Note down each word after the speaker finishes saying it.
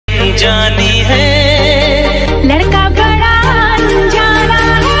अनजानी है, लड़का बड़ा अनजाना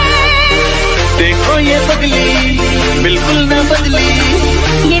है। देखो ये पगली बिल्कुल न बदली,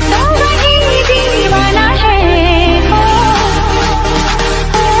 ये तो वही दीवाना है।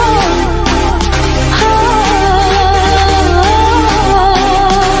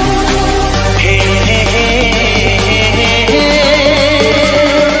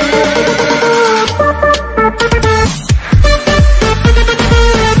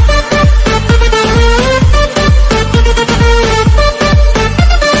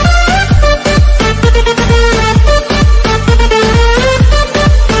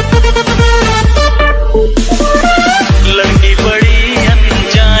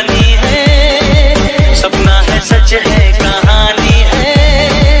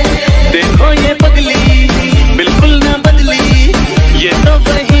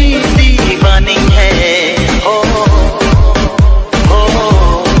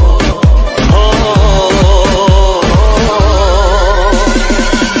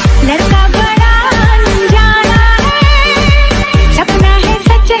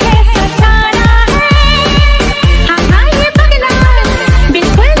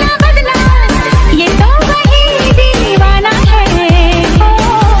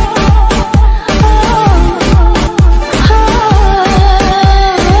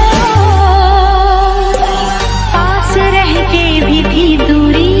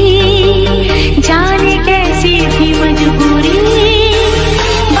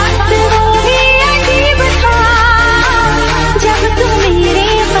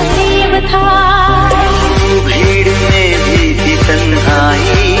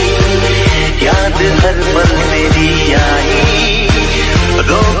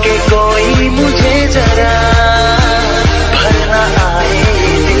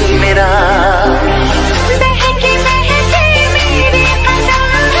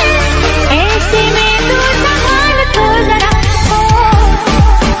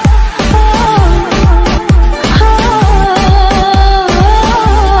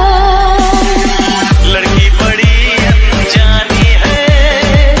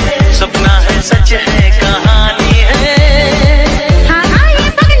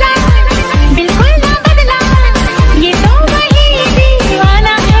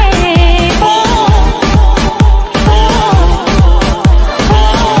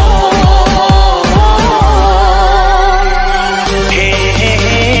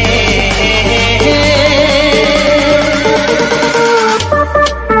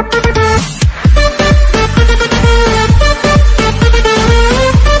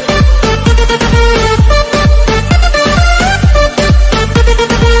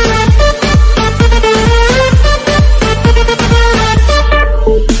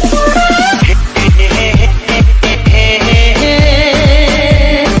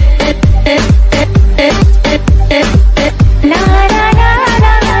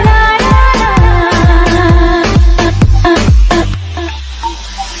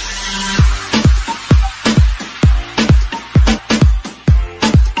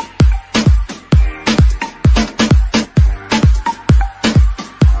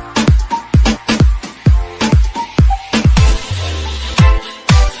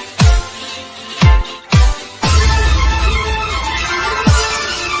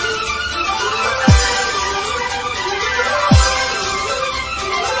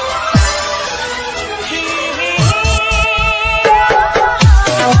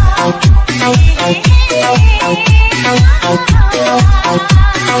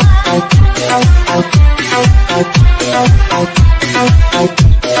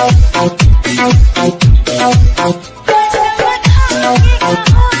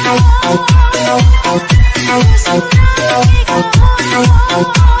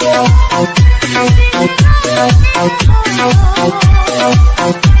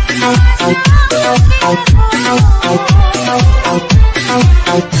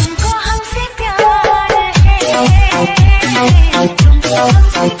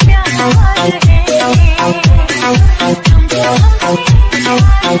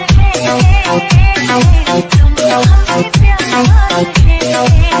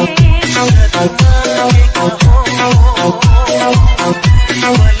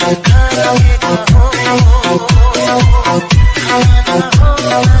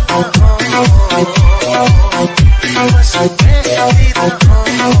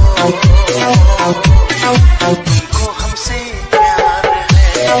 हमसे प्यार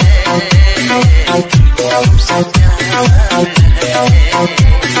है।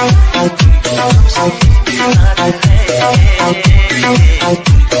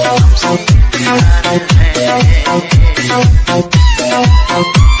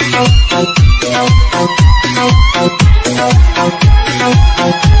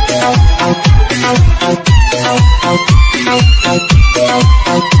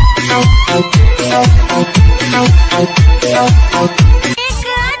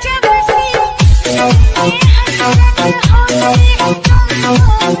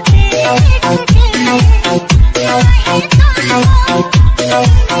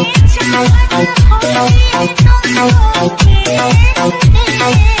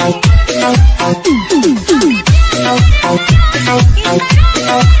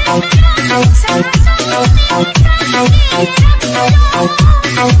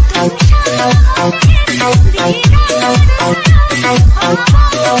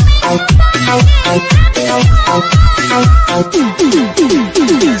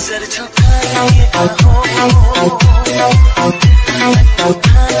 नजर झुकाए कहो,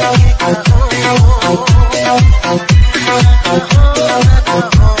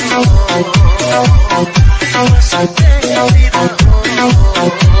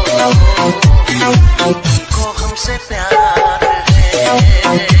 तुमको हमसे प्यार है,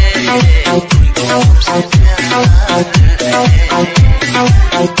 तुमको हमसे प्यार है, तुमको हमसे प्यार है,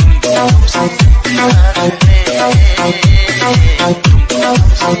 तुमको हमसे प्यार है।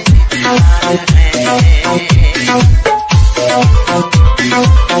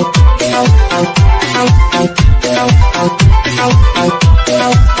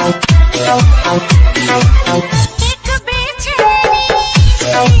 एक बेचैनी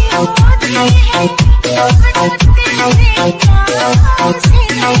सी होती है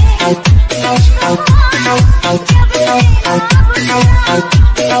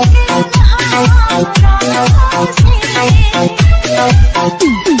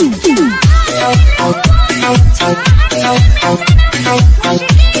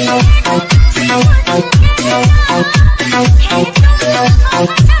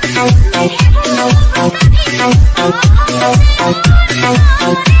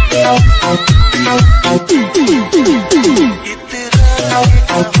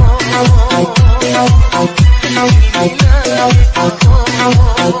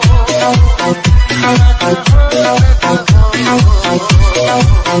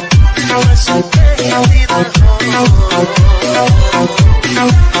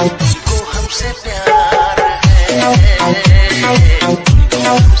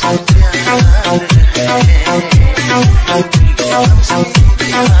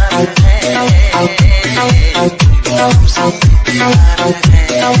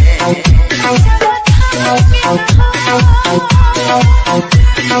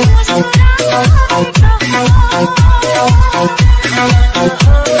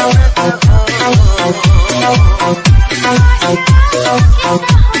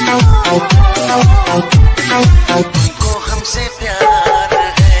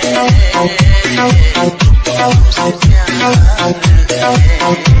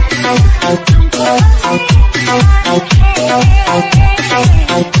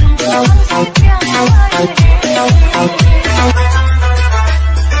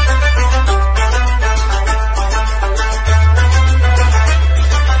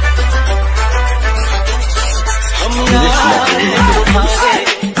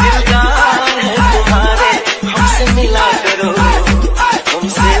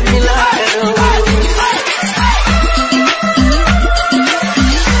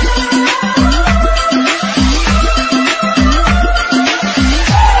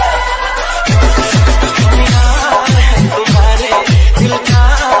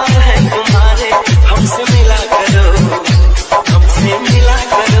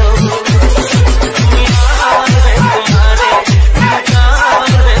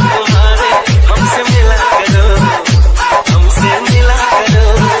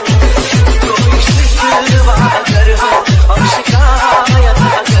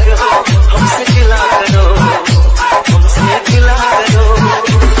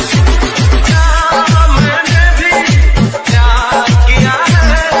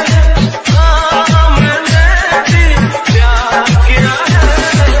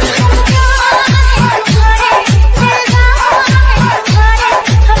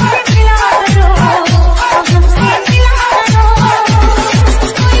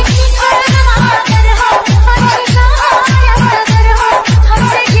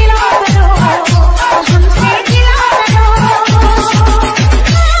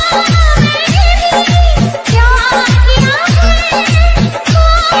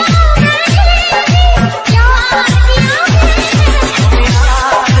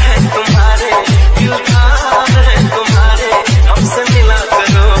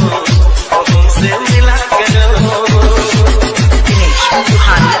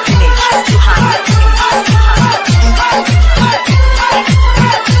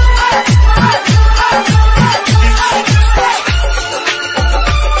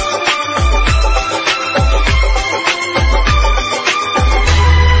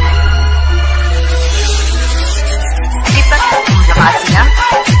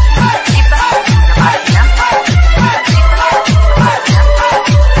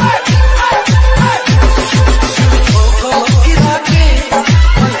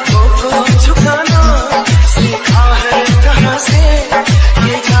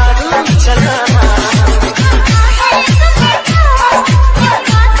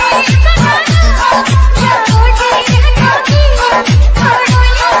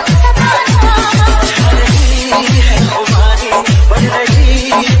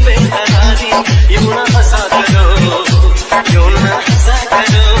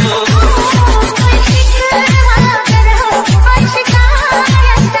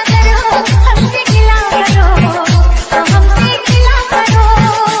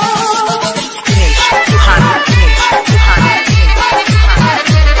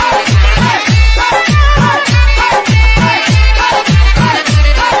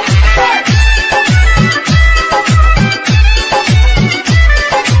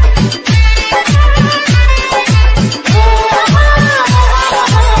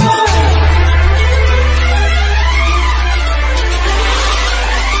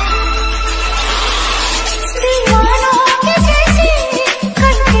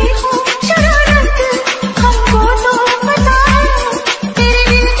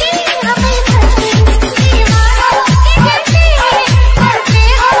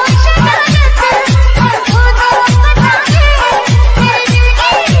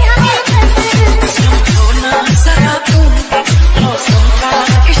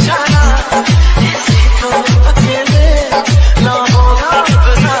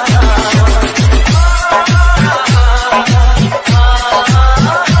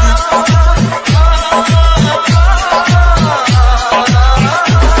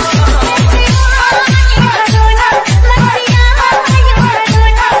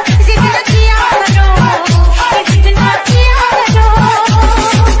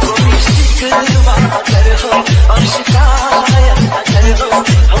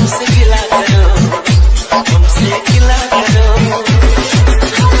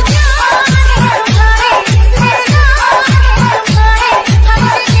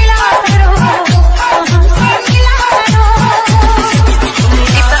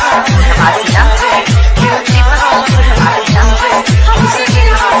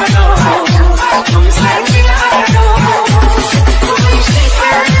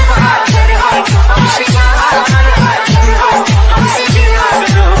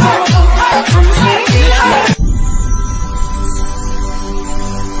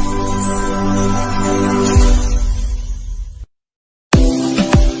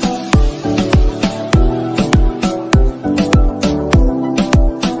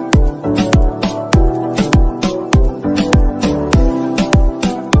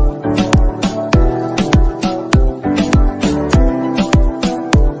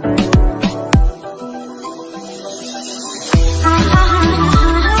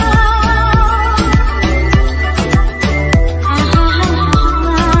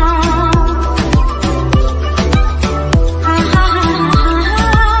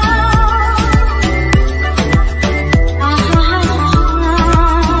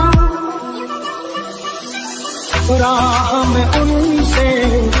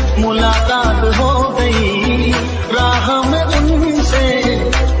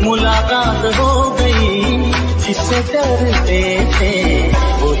डरते थे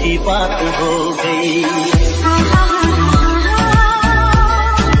वही बात हो गई।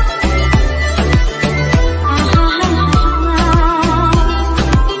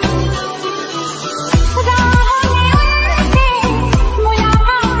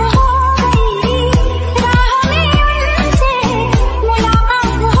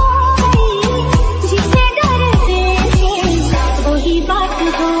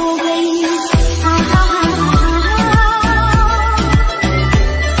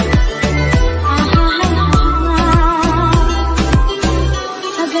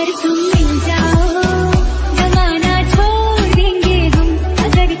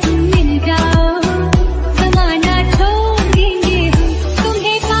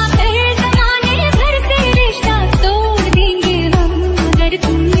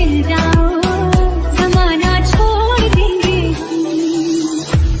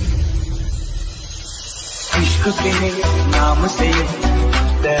 के नाम से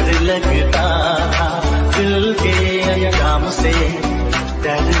डर लगता था, दिल के अंजाम से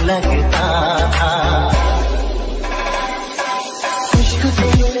डर लगता था। इश्क के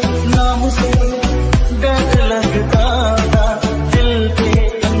नाम से डर लगता था, दिल के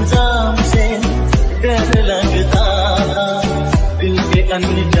अंजाम से डर लगता था, दिल के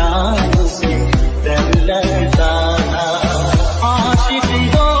अंजाम से डर लगता था। आशिकी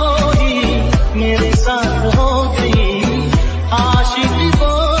वो ही मेरे साथ हो गई, आशिकी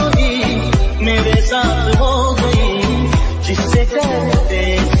वो ही मेरे साथ हो गई, जिससे करते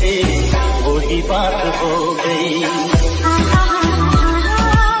थे वही बात हो गई।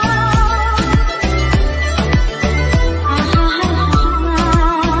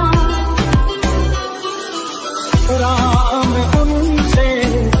 राह में उनसे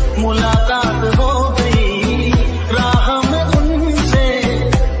मुलाकात हो गई, राह में उनसे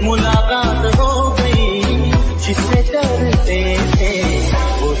मुलाकात हो गई, जिससे डरते थे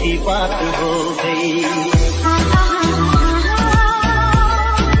वही बात हो गई।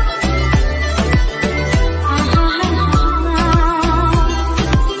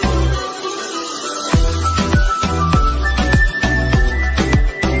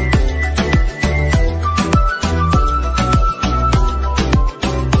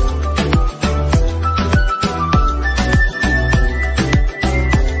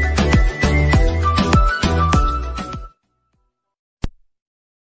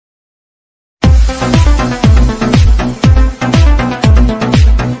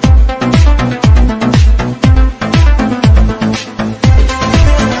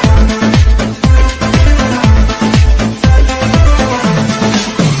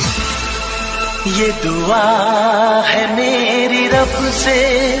 ये दुआ है मेरी रब से,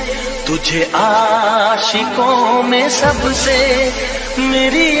 तुझे आशिकों में सबसे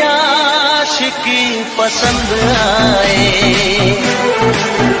मेरी आशिकी पसंद आए,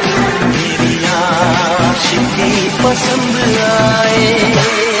 मेरी आशिकी पसंद आए।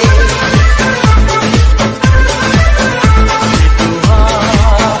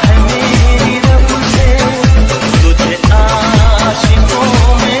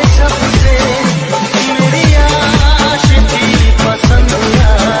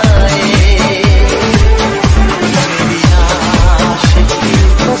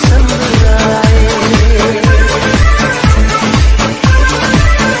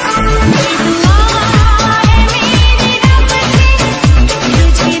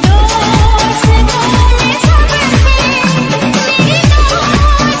 तुझे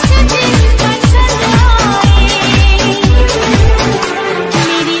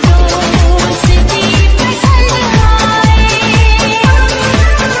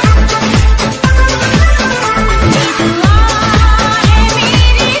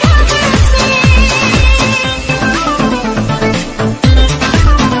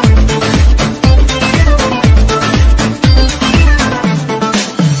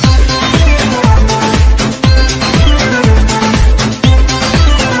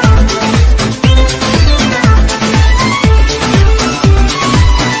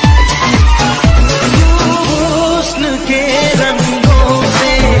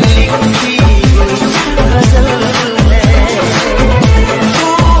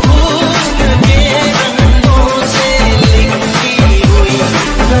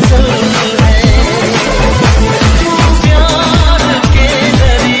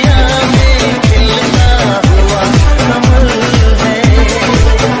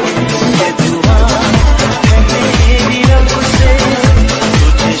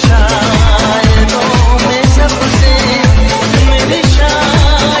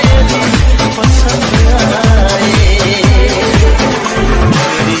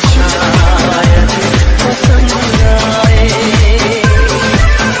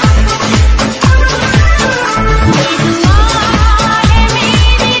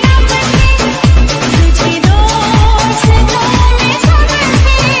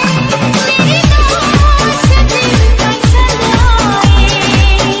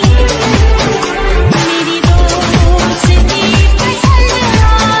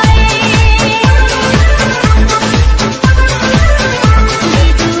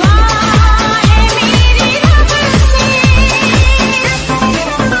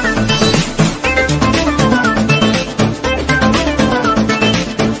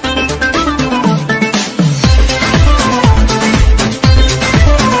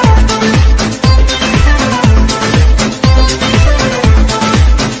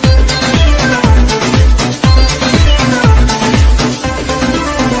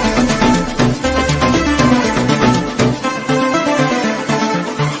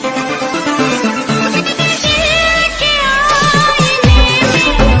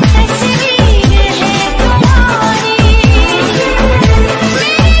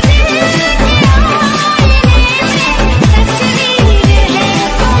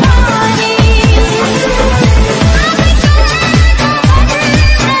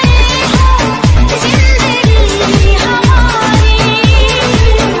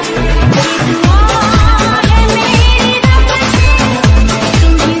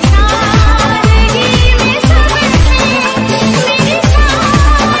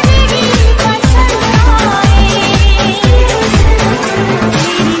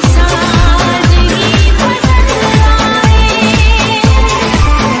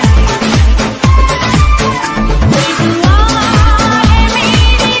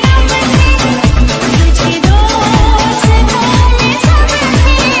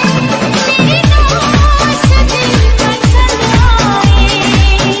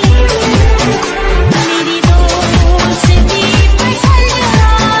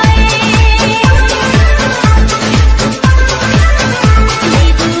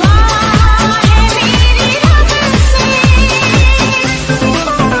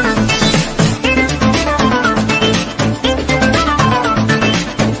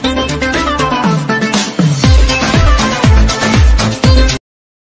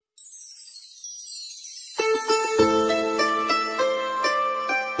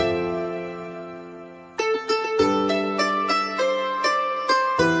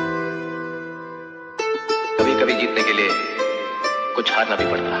हारना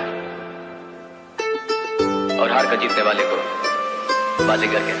भी पड़ता है, और हार कर जीतने वाले को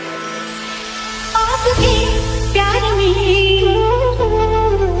बाजीगर कहते हैं। आपके प्यार में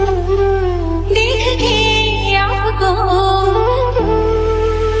देख के आपको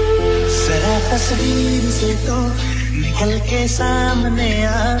जरा तस्वीर से तो निकल के सामने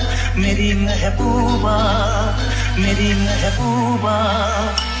आ, मेरी महबूबा, मेरी महबूबा।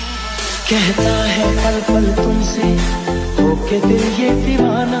 कहता है पल पल तुमसे होके दिल ये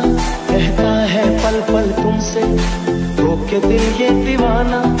दीवाना, कहता है पल पल तुमसे होके दिल ये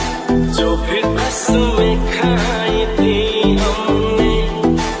दीवाना। जो फिर कसमें खाई थी हमने,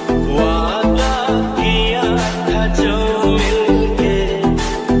 वादा किया था जो मिलके,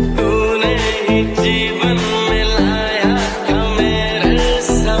 तूने ही जीवन में लाया था मेरे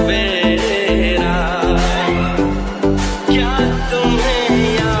सवेरा। क्या तुम्हें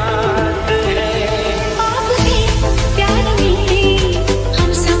याद है? आपके प्यार में हम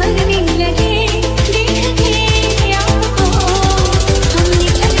समझने लगे, देख के आपको हम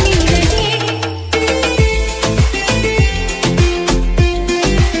निकलने लगे।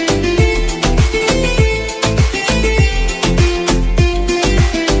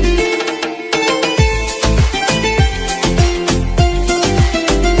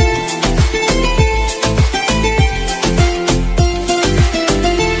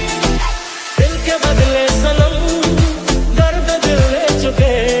 दिल के बदले सनम दर्द दिल ले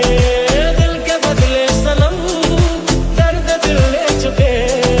चुके, दिल के बदले सनम दर्द दिल ले चुके,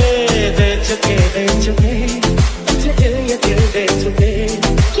 दे चुके, दे चुके, दिल ये दिल दे चुके।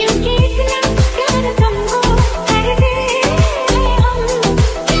 क्योंकि इतना प्यार तुमको करते हैं हम,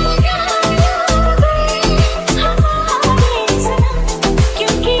 क्या याद गए हमारे सनम।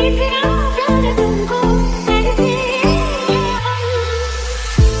 क्योंकि इतना प्यार तुमको करते हैं हम।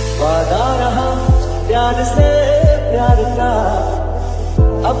 वादा रहा प्यार से प्यार का,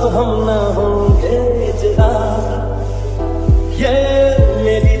 अब हम न होंगे जुदा। ये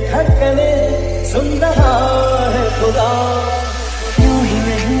मेरी धड़कने सुन रहा है खुदा। यूं ही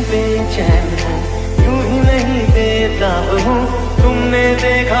नहीं बेचैन हूँ, यूं ही नहीं बेताब हूँ, तुमने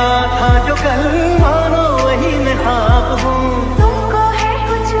देखा था जो कल मानो वही मैं ख्वाब हूँ। तुमको है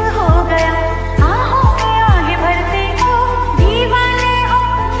कुछ हो गया, आहों में आगे बढ़ते हो, दीवाने हो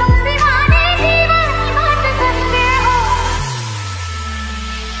तुम, दीवाने दीवानी बात करते हो।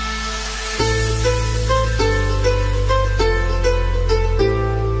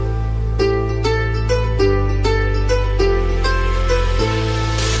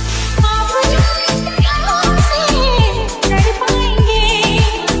 आप जो इस तरह से कर पाएंगे,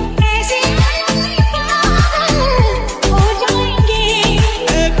 ऐसे हालात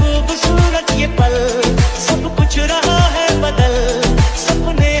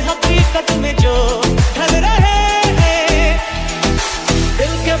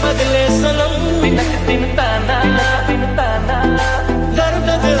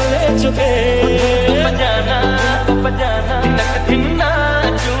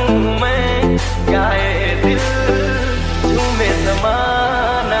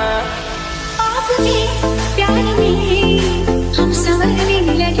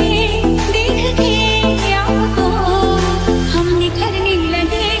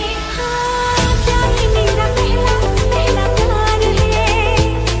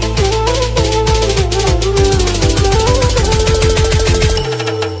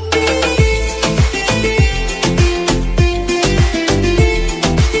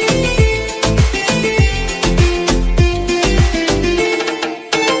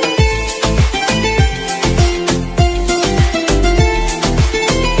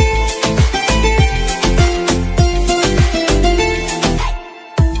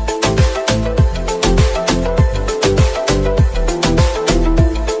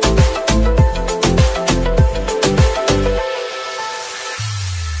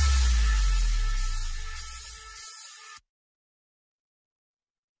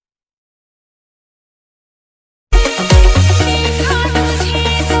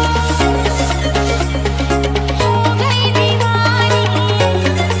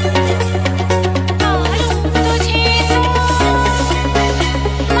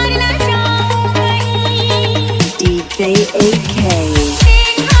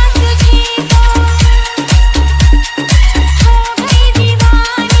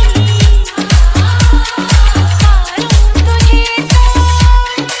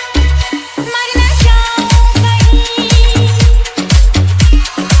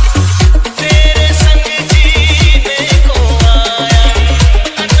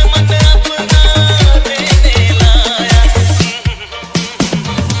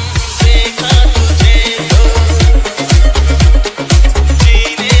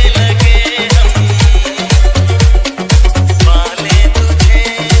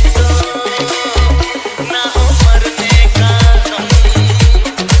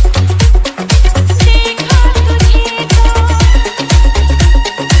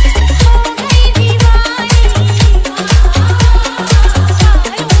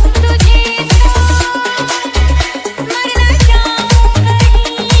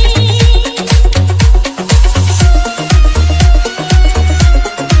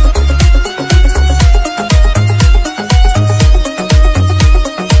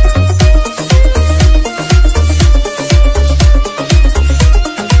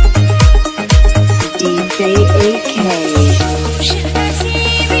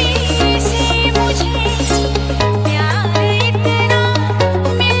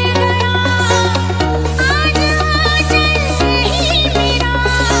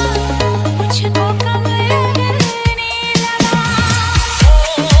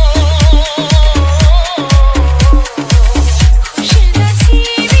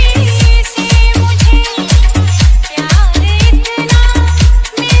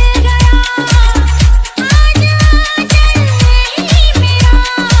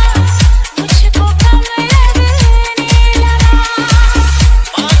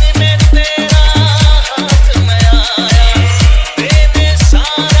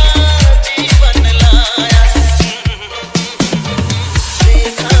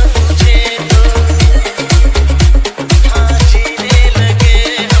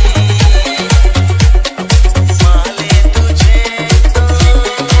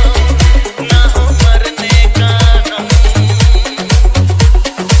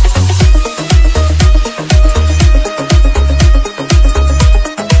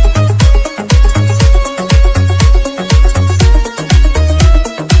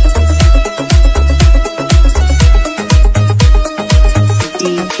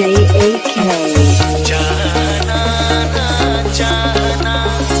shay AK. चाहना ना चाहना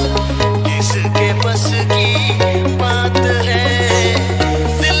किसके बस की बात है,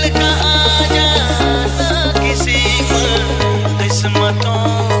 दिल का आ जाना किसी पर किस्मतों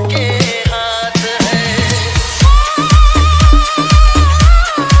के